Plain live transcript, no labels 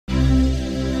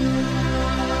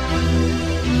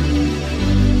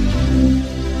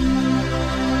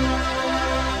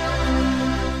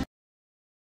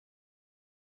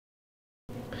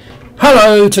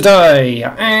Hello today,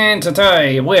 and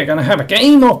today we're going to have a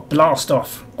game of Blast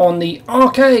Off on the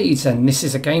arcades, and this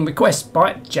is a game request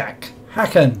by Jack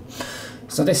Hakken.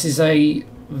 So this is a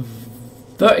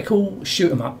vertical shoot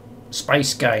 'em up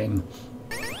space game.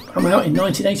 Come out in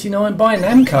 1989 by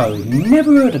Namco.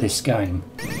 Never heard of this game.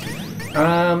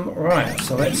 Right,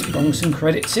 so let's bung some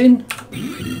credits in.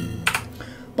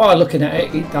 By looking at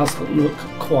it, it does look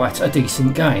quite a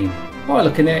decent game. By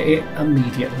looking at it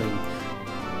immediately.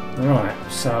 Right,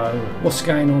 so what's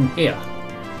going on here?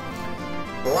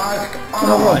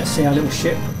 Alright, see our little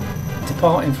ship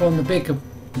departing from the big,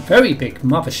 very big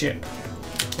mothership.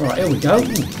 Right, here we go.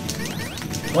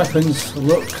 Weapons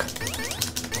look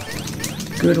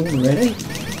good already.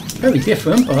 Very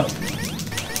different, but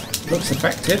looks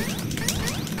effective.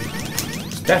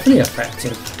 It's definitely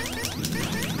effective.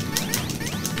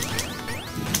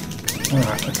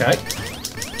 Alright, okay.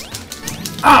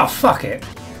 Ah, fuck it.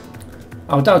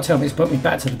 Oh, don't tell me it's put me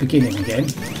back to the beginning again.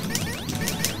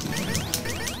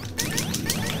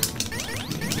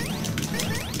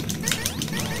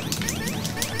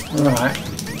 Right.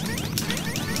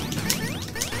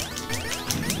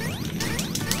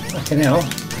 Fucking hell.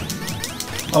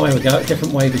 Oh, here we go.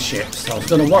 Different wave of ships. I was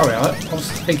going to worry. I was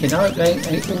thinking, oh, they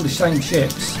ain't all the same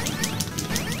ships.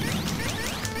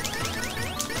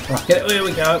 Right, here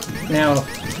we go. Now,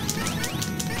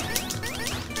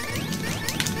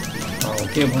 I'll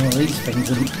get one of these things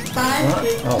and...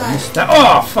 Right. Oh, I missed that.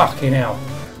 Oh, fucking hell.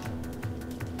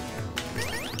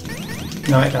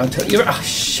 No, it don't tell you. Oh,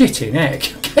 shitting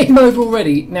heck. Game over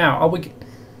already. Now, are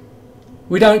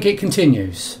we don't get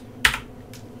continues.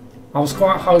 I was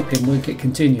quite hoping we'd get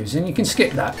continues, and you can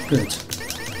skip that. Good.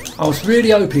 I was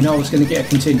really hoping I was going to get a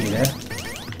continue there.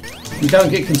 You don't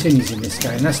get continues in this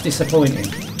game. That's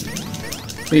disappointing.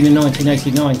 Being a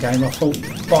 1989 game, I thought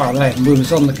by then we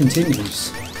was on the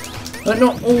continues. But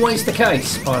not always the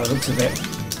case by the looks of it.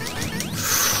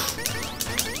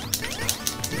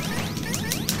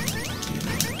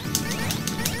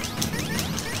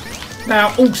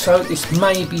 Now also this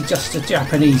may be just a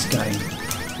Japanese game.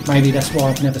 Maybe that's why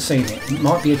I've never seen it. It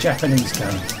might be a Japanese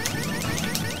game.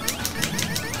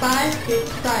 5 hit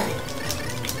started.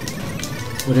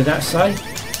 What did that say?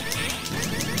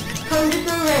 Condition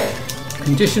red.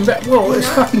 Condition red? Well, it's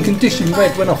fucking condition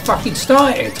red when I fucking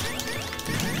started.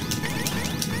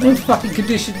 I'm fucking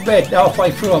condition red halfway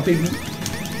through. I've been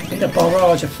in a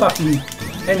barrage of fucking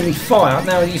enemy fire.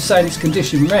 Now you're saying it's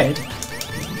condition red.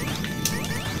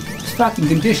 It's fucking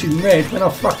condition red when I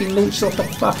fucking launched off the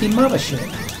fucking mothership.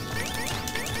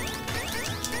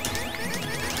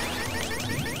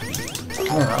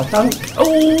 Alright, I don't...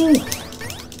 Oh!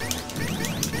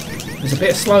 There's a bit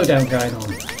of slowdown going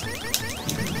on.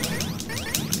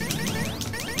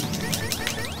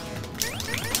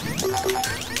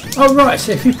 Oh right,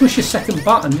 so if you push your second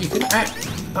button you can act...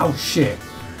 Oh shit.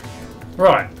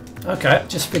 Right, okay,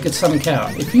 just figured something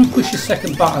out. If you push your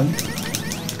second button,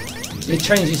 it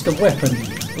changes the weapon,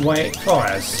 the way it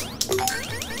fires.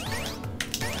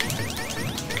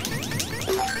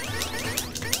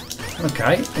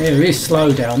 Okay, there is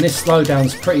slowdown. This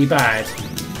slowdown's pretty bad.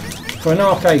 For an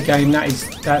arcade game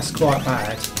that's quite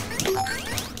bad.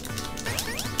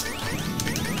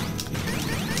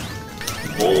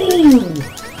 Ooh!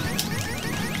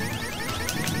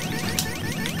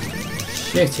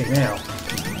 Shitting hell.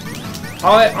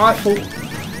 I thought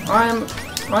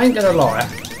I ain't gonna lie,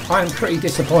 I am pretty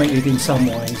disappointed in some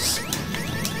ways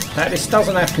that this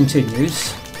doesn't have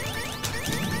continues.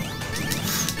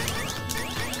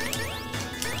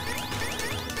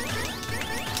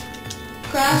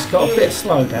 It's got a bit of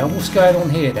slowdown. What's going on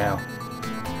here now?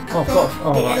 Oh, I've got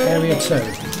right, area 2.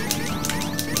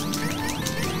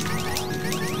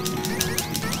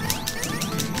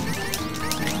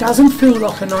 Doesn't feel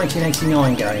like a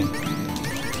 1989 game.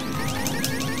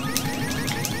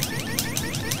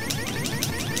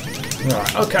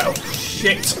 Right, okay, oh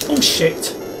shit, oh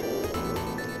shit.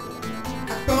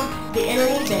 The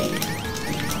enemy base.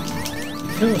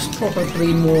 Feels probably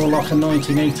more like a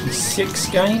 1986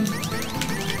 game.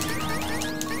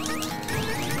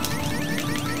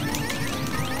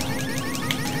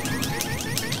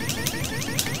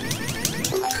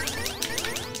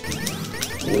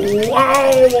 Whoa,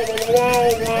 whoa,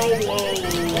 whoa, whoa,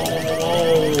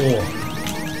 whoa.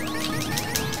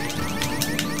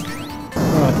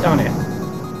 Right, done it.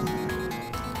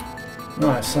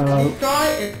 Right, so... Destroy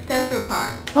its center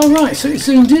part. Oh right, so it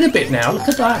zoomed in a bit now, look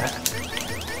at that.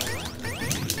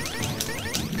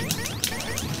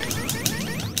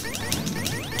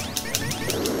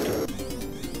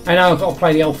 And now I've got to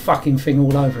play the old fucking thing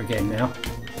all over again now.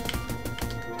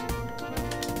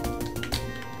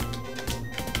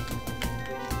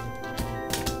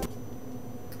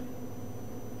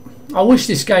 I wish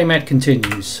this game had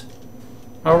continues.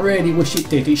 I really wish it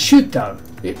did. It should though.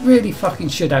 It really fucking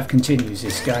should have continues,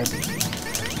 this game.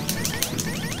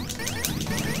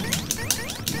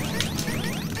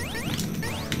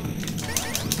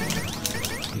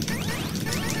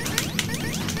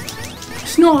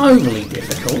 It's not overly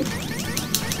difficult.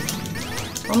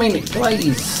 I mean, it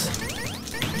plays...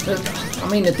 I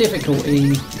mean, the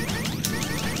difficulty...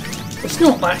 It's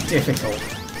not that difficult.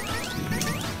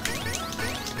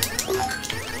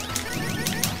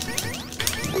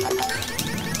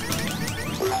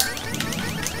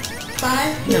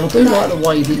 Yeah, I do like the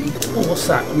way that you... Oh, what's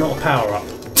that? Not a power-up.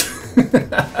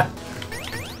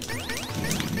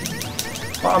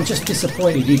 But I'm just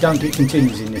disappointed you don't get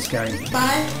continues in this game.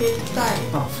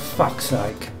 Oh, for fuck's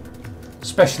sake.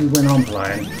 Especially when I'm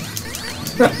playing.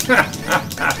 I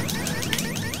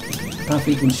don't think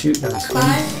you can shoot those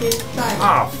things.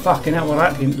 Ah, fucking hell, well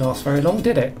that didn't last very long,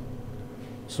 did it?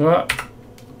 So,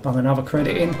 bung another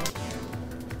credit in.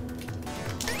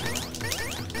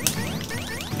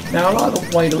 Now I like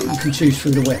the way that you can choose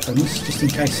through the weapons, just in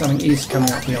case something is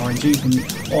coming up behind you,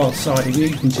 or outside of you,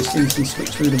 you can just easily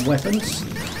switch through the weapons.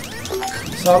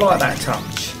 So I like that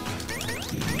touch.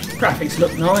 Graphics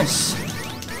look nice.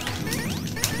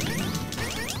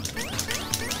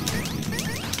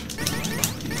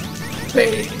 But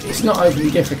it's not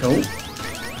overly difficult.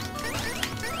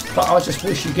 But I just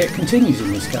wish you get continues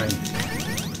in this game.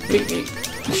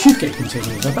 You should get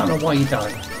continues, I don't know why you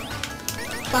don't.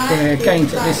 Where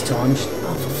games at this time,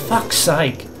 oh for fuck's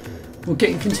sake, we're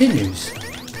getting continues.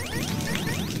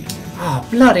 Ah,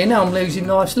 bloody hell, I'm losing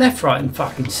lives left, right and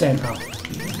fucking centre.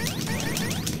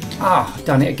 Ah,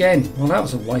 done it again. Well, that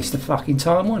was a waste of fucking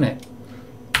time, wasn't it?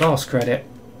 Last credit.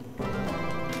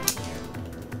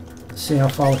 Let's see how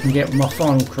far I can get with my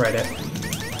final credit.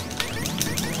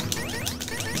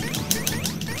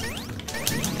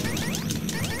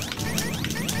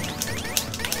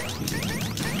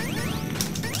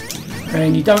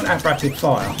 And you don't have rapid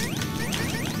fire,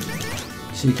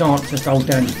 so you can't just hold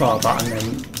down your fire button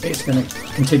and it's going to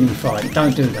continue firing.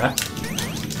 Don't do that.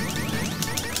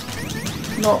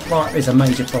 Not like there's a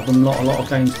major problem, not a lot of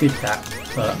games did that,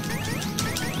 but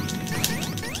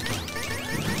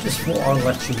just thought I'll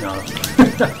let you know.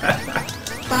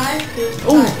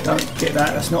 Oh, don't get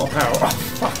that, that's not a power. Oh,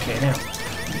 fucking hell.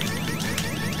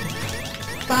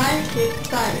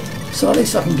 So at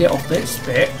least I can get off this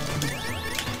bit.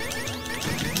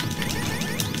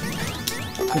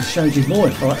 Could have showed you more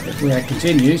if we had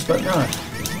continues, but no.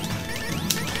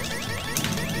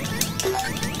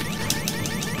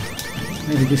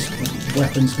 Maybe this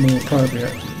weapon's more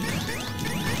appropriate.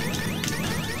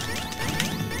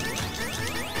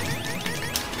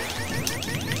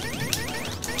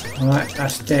 Alright,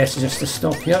 that's there just to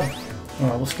stop you.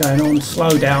 Alright, what's going on?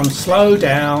 Slow down, slow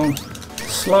down,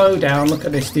 slow down. Look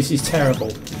at this, this is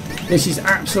terrible. This is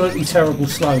absolutely terrible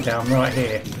slow down right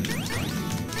here.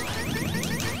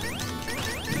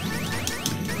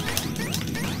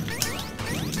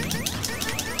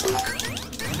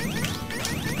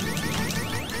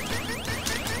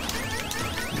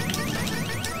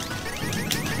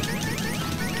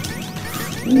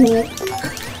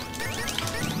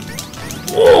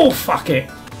 Oh, fuck it.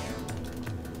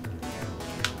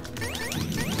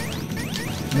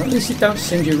 Well, at least it don't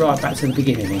send you right back to the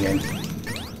beginning again.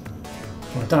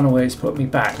 Well, I don't know where it's put me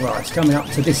back. Right, it's coming up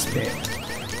to this bit.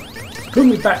 It's put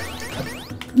me back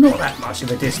not that much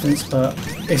of a distance, but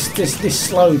it's this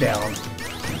slow down.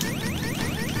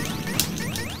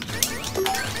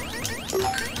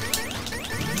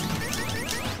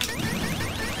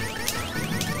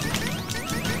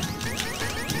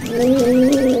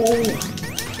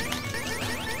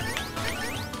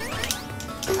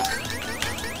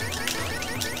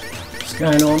 What's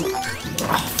going on?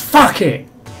 Oh, fuck it!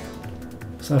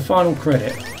 So final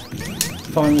credit.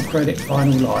 Final credit,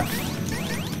 final life.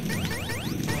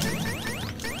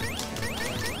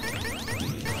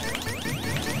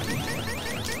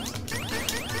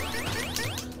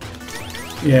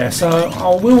 Yeah, so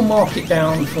I will mark it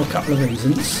down for a couple of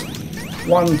reasons.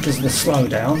 One, because of the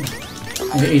slowdown.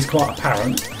 And it is quite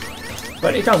apparent,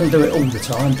 but it doesn't do it all the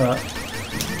time, but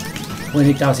when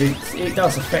it does, it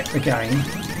does affect the game.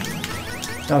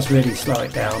 It does really slow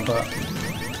it down, but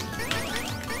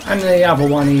and the other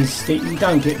one is that you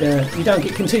don't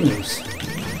get continues.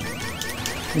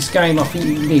 This game, I think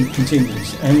you need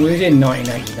continues, and we're in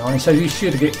 1989, so you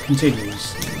should get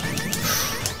continues.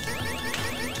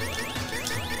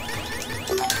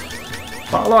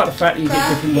 But I like the fact that you get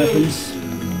different weapons.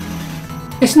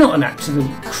 It's not an absolute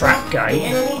crap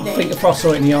game. I think if I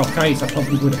saw it in the arcades I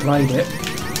probably would have played it.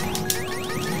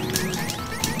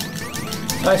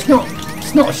 So it's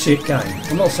not a shit game.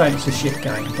 I'm not saying it's a shit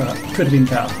game, but it could have been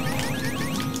better.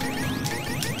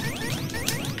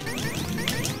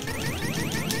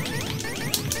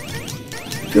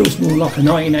 Feels more like a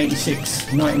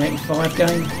 1986, 1985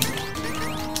 game.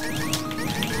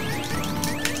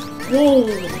 Whoa!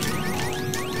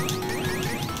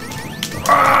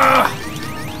 Ah!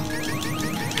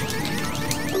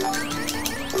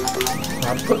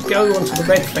 I've put go onto the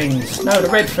red things. No, the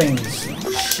red things.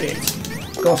 Shit.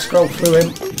 Gotta scroll through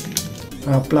him.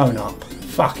 I've blown up.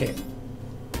 Fuck it.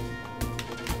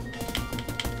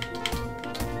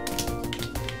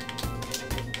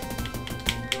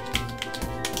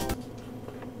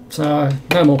 So,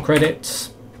 no more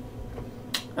credits.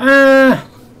 I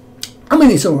mean,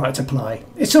 it's alright to play.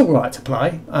 It's alright to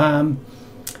play.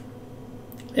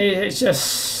 It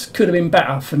just could have been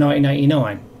better for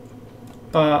 1989.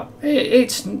 But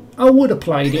I would have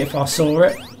played it if I saw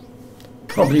it.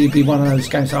 Probably be one of those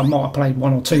games that I might have played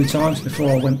 1 or 2 times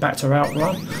before I went back to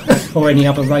Outrun or any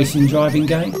other racing driving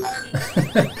game.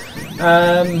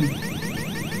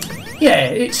 Yeah,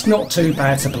 it's not too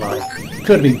bad to play.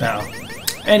 Could have been better.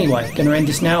 Anyway, going to end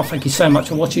this now. Thank you so much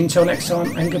for watching. Until next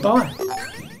time, and goodbye.